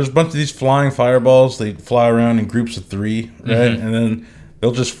 Yeah. There's a bunch of these flying fireballs. They fly around in groups of 3, right? Mm-hmm. And then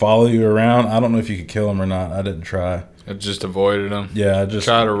they'll just follow you around. I don't know if you could kill them or not. I didn't try. I just avoided them. Yeah, I just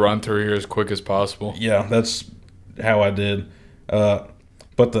try to run through here as quick as possible. Yeah, that's how I did.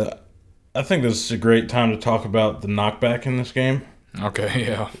 But I think this is a great time to talk about the knockback in this game. Okay,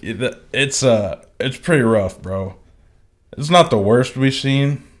 yeah. It's pretty rough, bro. It's not the worst we've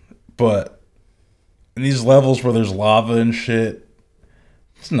seen, but in these levels where there's lava and shit,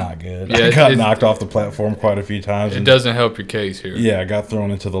 it's not good. Yeah, I got knocked off the platform quite a few times. It doesn't help your case here. Yeah, I got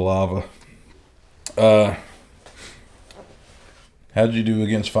thrown into the lava. How'd you do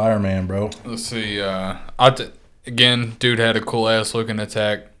against Fireman, bro? Let's see. Again, dude had a cool ass looking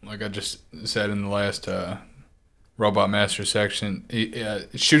attack, like I just said in the last Robot Master section.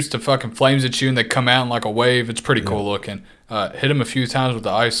 It shoots the fucking flames at you and they come out in like a wave. It's pretty cool looking. Hit him a few times with the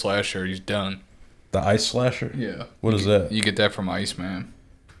Ice Slasher. He's done. The Ice Slasher? Yeah. What is that? You get that from Iceman.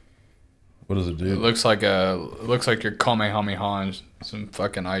 What does it do? It looks like your Kamehameha, some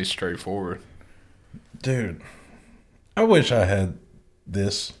fucking ice straight forward. Dude, I wish I had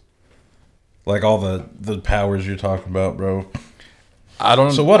this. Like all the powers you're talking about, bro. I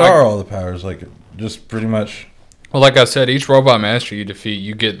don't. So what are all the powers? Like just pretty much. Well, like I said, each robot master you defeat,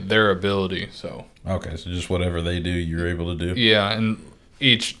 you get their ability. So Okay, so just whatever they do, you're able to do. yeah, and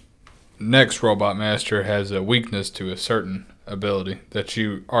each next robot master has a weakness to a certain ability that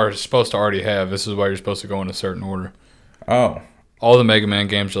you are supposed to already have. This is why you're supposed to go in a certain order. Oh. All the Mega Man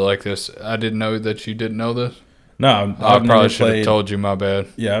games are like this. I didn't know that you didn't know this. No, I I've probably never should have played. told you. My bad.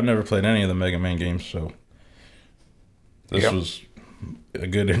 Yeah, I've never played any of the Mega Man games, so this Yep. was a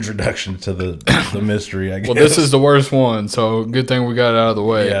good introduction to the mystery, I guess. Well, this is the worst one, so good thing we got it out of the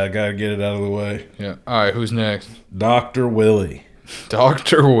way. Yeah, I gotta get it out of the way. Yeah. All right, who's next? Dr. Willie.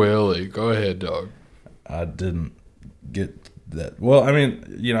 Dr. Willie. Go ahead, dog. I didn't get that. Well, I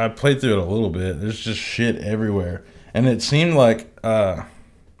mean, I played through it a little bit. There's just shit everywhere. And it seemed like, I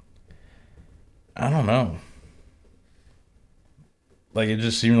don't know. Like, it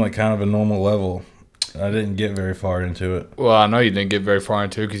just seemed like kind of a normal level. I didn't get very far into it. Well, I know you didn't get very far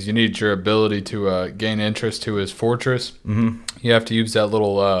into it because you need your ability to gain interest to his fortress. Mm-hmm. You have to use that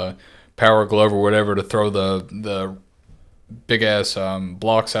little power glove or whatever to throw the big ass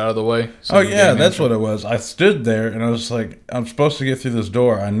blocks out of the way. So Oh, you yeah, gain that's interest. what it was. I stood there, and I was like, I'm supposed to get through this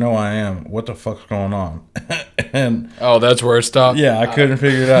door. I know I am. What the fuck's going on? And, Oh, that's where it stopped? yeah, I couldn't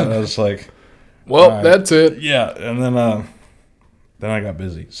figure it out. I was like, Well, all right. that's it. yeah. And then I got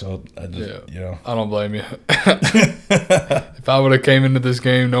busy. So I just, I don't blame you. If I would have came into this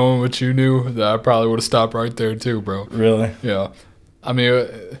game knowing what you knew, then I probably would have stopped right there too, bro. Really? Yeah. I mean,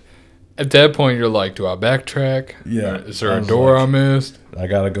 at that point, you're like, do I backtrack? Yeah. Is there I a was door like- I missed? I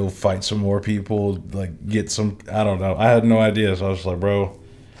gotta go fight some more people, like get some. I don't know. I had no idea, so I was like, "Bro,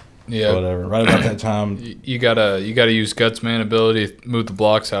 Yeah. whatever." Right about that time, You gotta use Gutsman ability to move the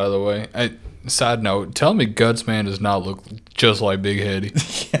blocks out of the way. Side note, tell me Gutsman does not look just like Big Heady.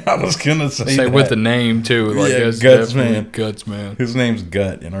 I was gonna say, Say with that. the name too. Like Yeah, that's Gutsman. definitely Gutsman. His name's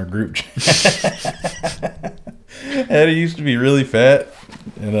Gut in our group chat. Eddie used to be really fat,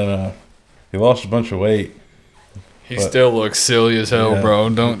 and then he lost a bunch of weight. He But- still looks silly as hell, Yeah. bro.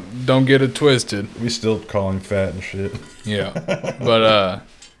 Don't get it twisted. We still call him fat and shit. Yeah, but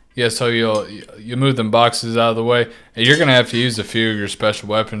yeah. So you move them boxes out of the way, and you're gonna have to use a few of your special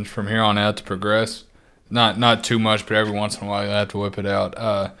weapons from here on out to progress. Not too much, but every once in a while you have to whip it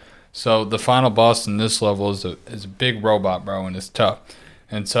out. So the final boss in this level is a big robot, bro, and it's tough.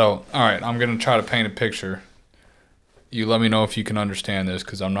 And so, all right, I'm gonna try to paint a picture. You let me know if you can understand this,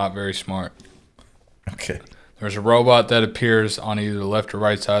 because I'm not very smart. Okay. There's a robot that appears on either the left or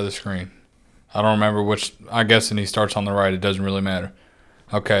right side of the screen. I don't remember which. I guess, and he starts on the right. It doesn't really matter.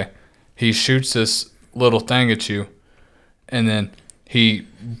 Okay. He shoots this little thing at you, and then he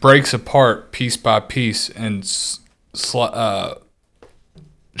breaks apart piece by piece and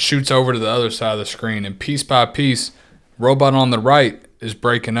shoots over to the other side of the screen. And piece by piece, robot on the right is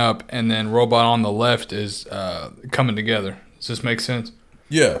breaking up, and then robot on the left is coming together. Does this make sense?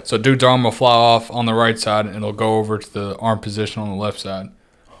 Yeah. So dude's arm will fly off on the right side, and it'll go over to the arm position on the left side.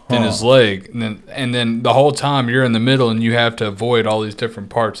 Then his leg, and then the whole time you're in the middle, and you have to avoid all these different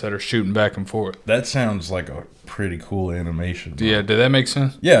parts that are shooting back and forth. That sounds like a pretty cool animation. bro. Yeah, did that make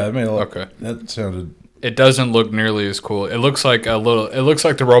sense? Yeah, I mean, Okay. That sounded. It doesn't look nearly as cool. It looks like It looks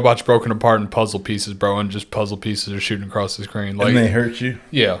like the robot's broken apart in puzzle pieces, bro, and just puzzle pieces are shooting across the screen. Like, And they hurt you.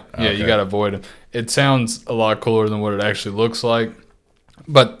 yeah, Okay. you gotta avoid them. It sounds a lot cooler than what it actually looks like,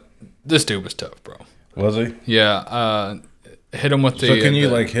 but this dude was tough, bro. Was he? Yeah, hit him with the. So can you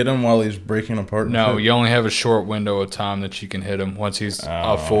the- like hit him while he's breaking apart? and No, shit? you only have a short window of time that you can hit him once he's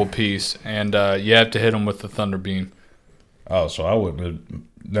Oh. a full piece, and you have to hit him with the thunder beam. Oh, so I wouldn't have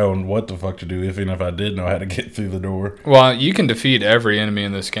known what the fuck to do, even if I did know how to get through the door. Well, you can defeat every enemy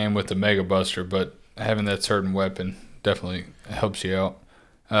in this game with the Mega Buster, but having that certain weapon definitely helps you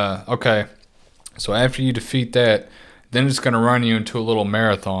out. Okay, so after you defeat that, then it's going to run you into a little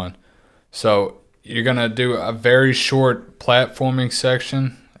marathon. So you're going to do a very short platforming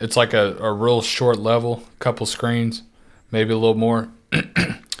section. It's like a real short level, couple screens, maybe a little more.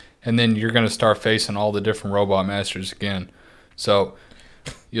 And then you're going to start facing all the different robot masters again. So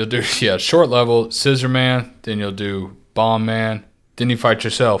you'll do, short level, Scissor Man, then you'll do Bomb Man, then you fight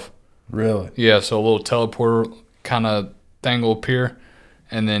yourself. Really? Yeah, so a little teleporter kind of thing will appear,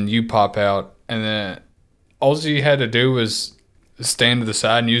 and then you pop out, and then all you had to do was stand to the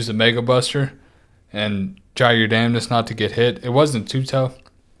side and use the Mega Buster and try your damnedest not to get hit. It wasn't too tough,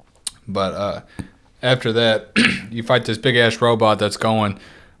 but after that, you fight this big-ass robot that's going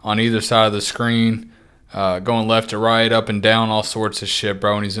on either side of the screen, going left to right, up and down, all sorts of shit,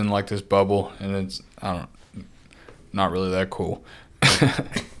 bro, and he's in like this bubble, and it's, not really that cool.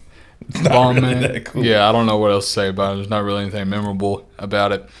 Bomb really Man. that cool. Yeah, I don't know what else to say about it. There's not really anything memorable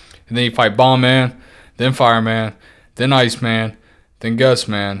about it. And then you fight Bomb Man. then Fireman, then Iceman, then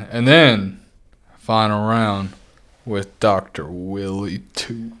Gusman, and then final round with Dr. Willie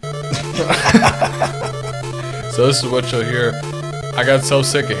 2. So this is what you'll hear. I got so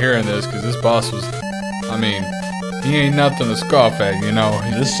sick of hearing this because this boss was, I mean, he ain't nothing to scoff at, you know.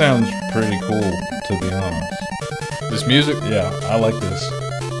 This sounds pretty cool, to be honest. This music? Yeah, I like this.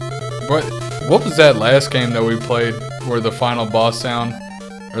 What was that last game that we played where the final boss sound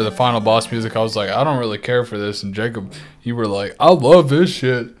or the final boss music? I was like, I don't really care for this. And Jacob, you were like, I love this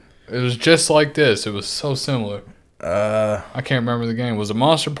shit. It was just like this. It was so similar. I can't remember the game. Was it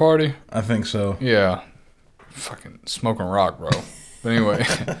Monster Party? I think so. Yeah. Fucking smoking rock, bro. But anyway,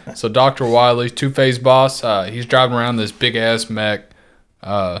 so Dr. Wily, two-phase boss, he's driving around this big-ass mech.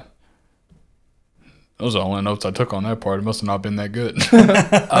 Those are the only notes I took on that part. It must have not been that good.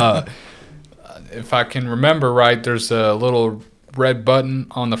 If I can remember right, there's a little red button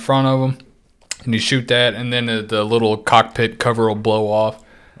on the front of him, and you shoot that, and then the little cockpit cover will blow off,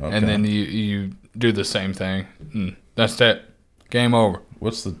 and then you do the same thing. And that's that. Game over.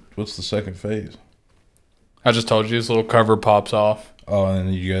 What's the second phase? I just told you, this little cover pops off. Oh, and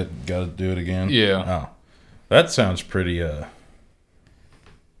then you got to do it again? Yeah. Oh. That sounds pretty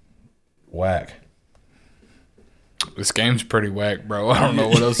whack. This game's pretty whack, bro. I don't know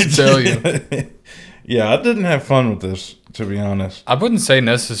what else to tell you. Yeah, I didn't have fun with this, to be honest. I wouldn't say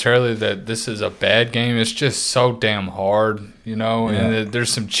necessarily that this is a bad game. It's just so damn hard, you know? And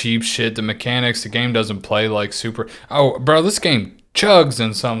there's some cheap shit. The mechanics, the game doesn't play like super... Oh, bro, this game chugs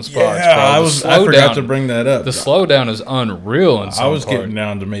in some spots, Yeah, bro. I forgot to bring that up. The slowdown is unreal in some I was parts. getting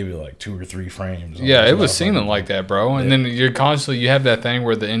down to maybe like 2 or 3 frames. Yeah, it was seeming like that, bro. And then you have that thing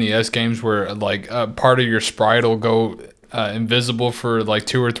where the NES games where like part of your sprite will go invisible for like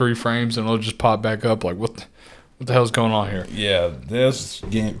 2 or 3 frames and it'll just pop back up. Like, what the hell's going on here? Yeah, this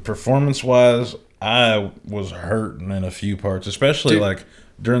game, performance-wise, I was hurting in a few parts, especially like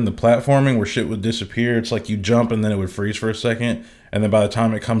during the platforming where shit would disappear. It's like you jump and then it would freeze for a second. And then by the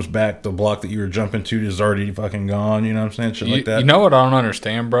time it comes back, the block that you were jumping to is already fucking gone. You know what I'm saying? Shit like that. You know what I don't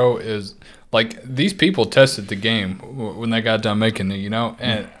understand, bro, is like these people tested the game when they got done making it, you know?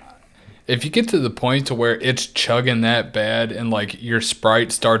 And if you get to the point to where it's chugging that bad and like your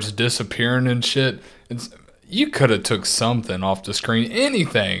sprite starts disappearing and shit, you could have took something off the screen.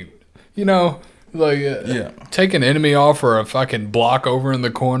 Anything, you know? Like take an enemy off or a fucking block over in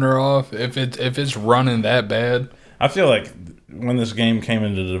the corner off if it's running that bad. I feel like when this game came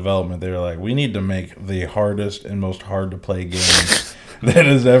into development, they were like, we need to make the hardest and most hard to play game that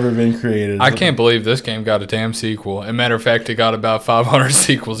has ever been created. I can't believe this game got a damn sequel. As a matter of fact, it got about 500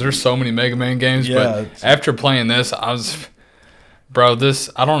 sequels. There's so many Mega Man games, but after playing this, I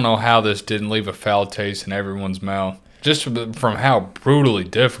don't know how this didn't leave a foul taste in everyone's mouth. Just from how brutally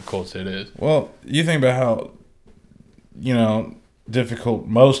difficult it is. Well, you think about how, difficult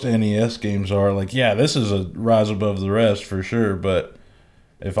most NES games are. Like, yeah, this is a rise above the rest for sure, but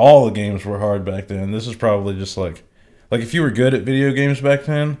if all the games were hard back then, this is probably just like if you were good at video games back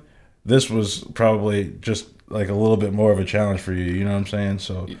then, this was probably just like a little bit more of a challenge for you, you know what I'm saying?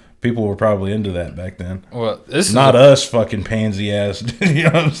 So people were probably into that back then. Well, this is not us fucking pansy ass, you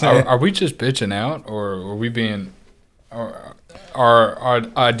know what I'm saying? Are we just bitching out, or are we being... Our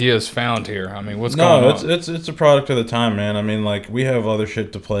ideas found here? I mean, what's going on? No, it's a product of the time, man. I mean, like, we have other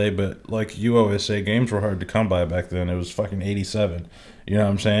shit to play, but like you always say, games were hard to come by back then. It was fucking 87. You know what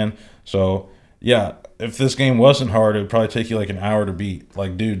I'm saying? So, yeah, if this game wasn't hard, it would probably take you like an hour to beat,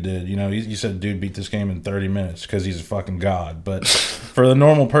 like Dude did. You know, you said Dude beat this game in 30 minutes because he's a fucking god. But for the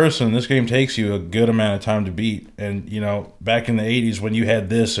normal person, this game takes you a good amount of time to beat. And, back in the 80s when you had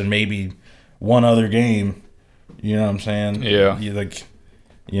this and maybe one other game... You know what I'm saying? Yeah.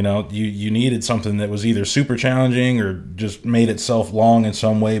 You needed something that was either super challenging or just made itself long in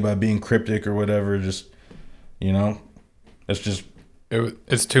some way by being cryptic or whatever. Just, it's just...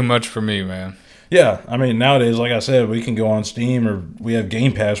 It's too much for me, man. Yeah. I mean, nowadays, like I said, we can go on Steam or we have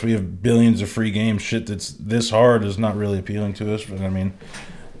Game Pass. We have billions of free games. Shit that's this hard is not really appealing to us. But, I mean,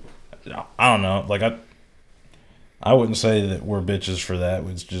 I don't know. Like, I wouldn't say that we're bitches for that.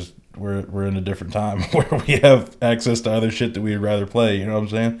 It's just... We're in a different time where we have access to other shit that we'd rather play. You know what I'm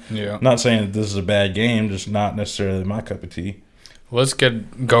saying? Yeah. Not saying that this is a bad game, just not necessarily my cup of tea. Let's go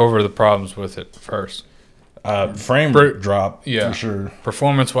over the problems with it first. Frame drop, for sure.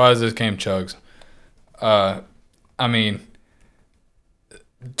 Performance-wise, this game chugs. I mean,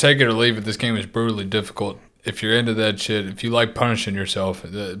 take it or leave it, this game is brutally difficult. If you're into that shit, if you like punishing yourself,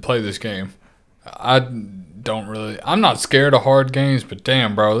 play this game. I'm not scared of hard games, but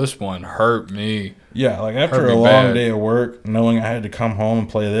damn, bro, this one hurt me. Yeah, like after a long day of work, knowing I had to come home and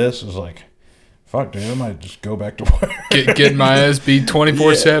play this was like, fuck, dude, I might just go back to work. Getting my ass beat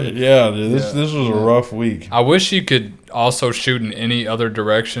 24/7. Yeah, dude, this was a rough week. I wish you could also shoot in any other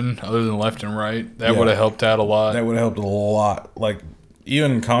direction other than left and right. That would have helped out a lot. That would have helped a lot. Like,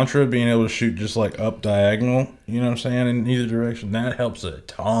 even in Contra, being able to shoot just like up diagonal, you know what I'm saying, in either direction, that helps a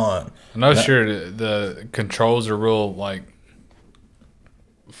ton. I'm not sure the controls are real, like,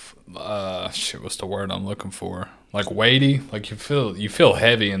 what's the word I'm looking for? Like weighty, like you feel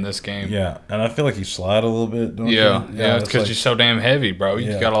heavy in this game. Yeah, and I feel like you slide a little bit, don't you? Yeah, it's because you're so damn heavy, bro.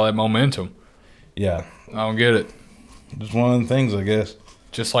 You got all that momentum. Yeah. I don't get it. Just one of the things, I guess.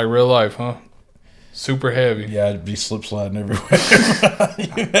 Just like real life, huh? Super heavy. Yeah, I'd be slip sliding everywhere.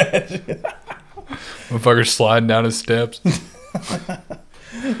 You imagine? Motherfucker sliding down his steps.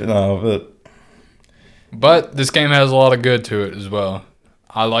 No, But this game has a lot of good to it as well.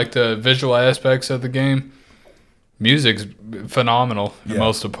 I like the visual aspects of the game. Music's phenomenal in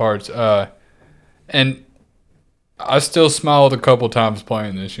most of the parts. And I still smiled a couple times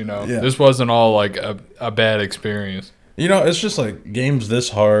playing this, you know. Yeah. This wasn't all like a bad experience. you know, it's just like games this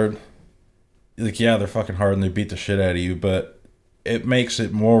hard. Like, yeah, they're fucking hard and they beat the shit out of you, but it makes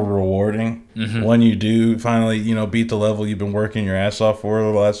it more rewarding when you do finally, you know, beat the level you've been working your ass off for the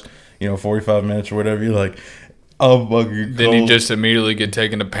last, 45 minutes or whatever. You're like, I'm fucking Then you just immediately get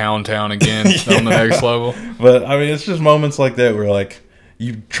taken to Pound Town again on the next level. But, I mean, it's just moments like that where, like,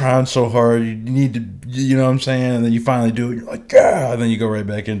 you trying so hard, you need to, you know what I'm saying? And then you finally do it, you're like, yeah, and then you go right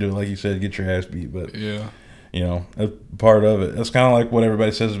back into it, like you said, get your ass beat. But, Yeah. you know, that's part of it. That's kind of like what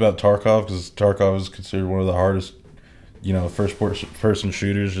everybody says about Tarkov, because Tarkov is considered one of the hardest, first-person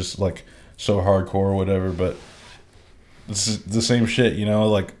shooters, just, like, so hardcore or whatever. But it's the same shit,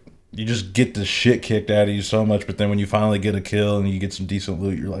 like, you just get the shit kicked out of you so much, but then when you finally get a kill and you get some decent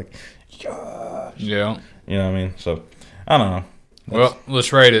loot, you're like, gosh. Yeah. You know what I mean? So, I don't know. Well,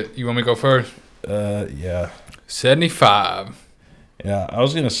 let's rate it. You want me to go first? Yeah. 75. Yeah, I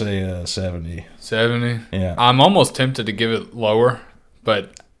was going to say 70. 70? Yeah. I'm almost tempted to give it lower,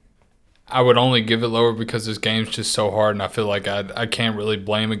 but I would only give it lower because this game's just so hard, and I feel like I can't really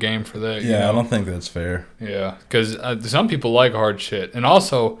blame a game for that. Yeah, I don't think that's fair. Yeah, because some people like hard shit. And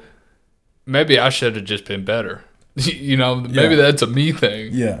also, maybe I should have just been better. Maybe that's a me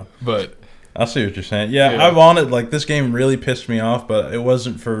thing. Yeah. But I see what you're saying. Yeah, I wanted, like, this game really pissed me off, but it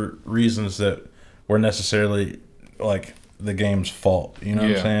wasn't for reasons that were necessarily, like, the game's fault. You know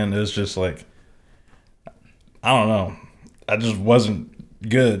what I'm saying? It was just, like, I don't know. I just wasn't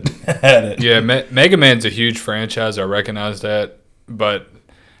good at it. Yeah, Mega Man's a huge franchise. I recognize that. But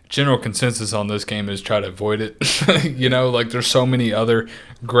general consensus on this game is try to avoid it. Like, there's so many other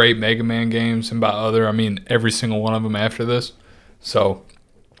great Mega Man games. And by other, I mean every single one of them after this. So...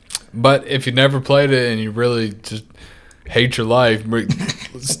 But if you never played it and you really just hate your life,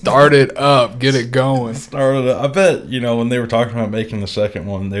 start it up, get it going. I bet, when they were talking about making the second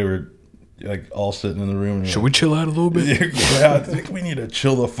one, they were like all sitting in the room. Should we chill out a little bit? Yeah, I think we need to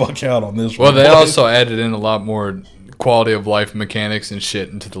chill the fuck out on this one. Well, they also added in a lot more quality of life mechanics and shit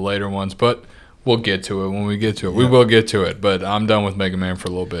into the later ones, but we'll get to it when we get to it. Yeah. We will get to it, but I'm done with Mega Man for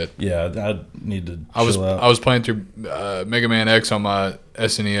a little bit. Yeah, I need to chill out. I was playing through Mega Man X on my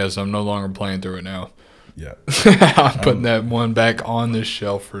SNES. I'm no longer playing through it now. Yeah. I'm putting that one back on this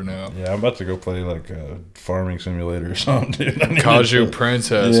shelf for now. Yeah, I'm about to go play like a farming simulator or something, dude. Kaju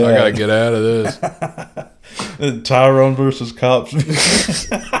Princess. Yeah. I got to get out of this. Tyrone versus Cops.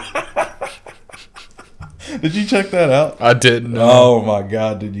 Did you check that out? I didn't know. Oh my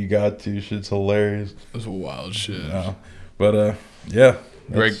god, dude, you got to. Shit's hilarious. That's wild shit. No. But yeah.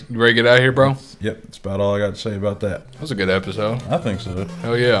 You ready to get out of here, bro? Yep, that's about all I got to say about that. That was a good episode. I think so.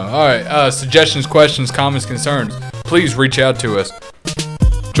 Hell yeah. All right. Suggestions, questions, comments, concerns. Please reach out to us.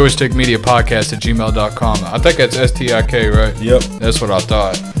 joystickmediapodcast@gmail.com. I think that's STIK, right? Yep. That's what I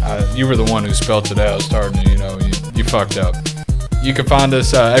thought. You were the one who spelled it out, starting it. You fucked up. You can find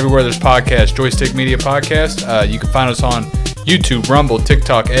us everywhere there's podcasts, Joystick Media Podcast. You can find us on YouTube, Rumble,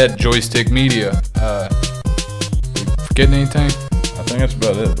 TikTok, Joystick Media. Forgetting anything? I think that's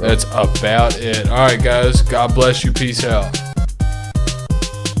about it, bro. That's about it. All right, guys. God bless you. Peace out.